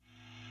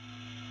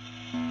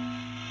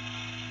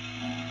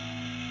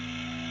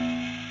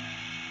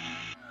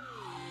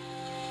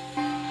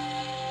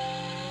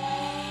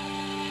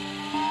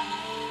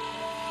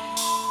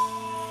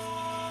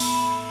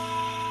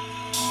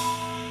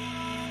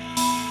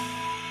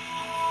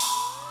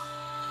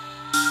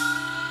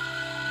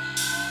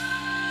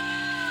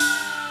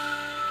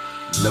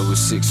Level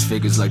 6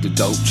 figures like the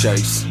dope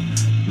chase.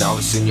 Now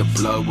it's in your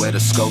blood where the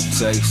scope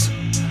takes.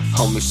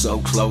 Homie so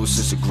close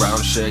as the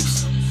ground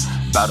shakes.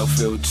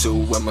 Battlefield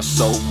 2 where my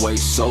soul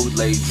waits. So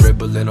late,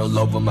 dribbling all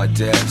over my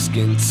desk.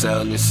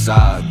 Intel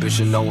inside, bitch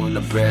you know I'm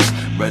the best.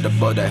 Red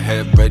above the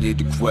head, ready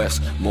to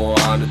quest. More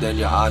honor than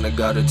your honor,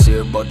 got a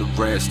tear above the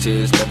rest.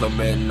 Tears never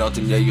meant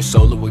nothing, yeah you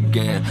solo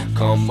again.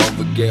 Come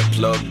over, get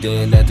plugged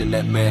in,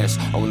 internet mess.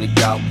 Only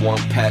got one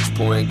patch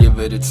point, give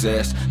it a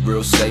test.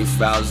 Real safe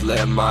files,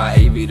 let my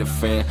AV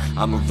defend.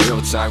 I'm a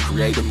real-time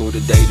creator, move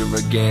the data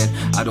again.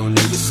 I don't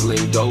need to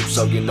sling dope,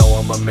 so you know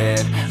I'm a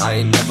man. I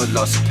ain't never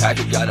lost a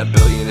packet, got a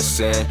billion to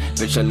send.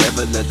 Bitch, I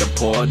never let the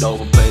port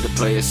overplay, the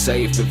play it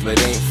safe. If it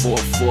ain't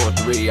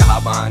 443, I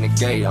hide behind the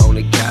gate.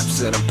 Only caps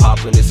that I'm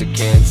popping is the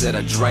cans that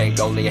I drank.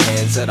 Only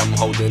hands that I'm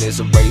holding is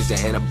a razor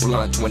and a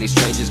blunt. 20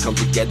 strangers come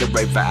together,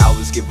 rape for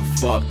hours, give a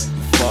fuck.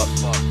 Fuck,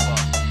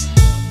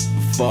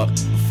 fuck,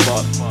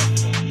 fuck,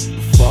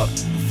 fuck,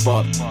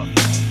 fuck, fuck.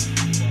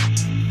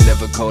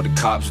 Never called the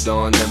cops,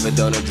 done, never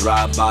done a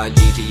drive-by.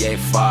 GTA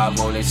 5,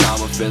 only time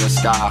I'm feeling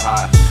sky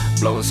high.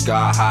 Blowing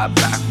sky high,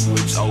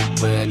 backwoods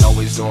open.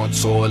 Always on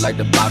tour like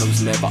the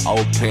bottom's never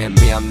open.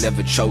 Me, I'm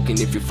never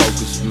choking if you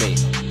focus me.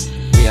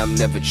 Me, I'm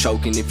never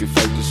choking if you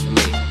focus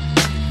me.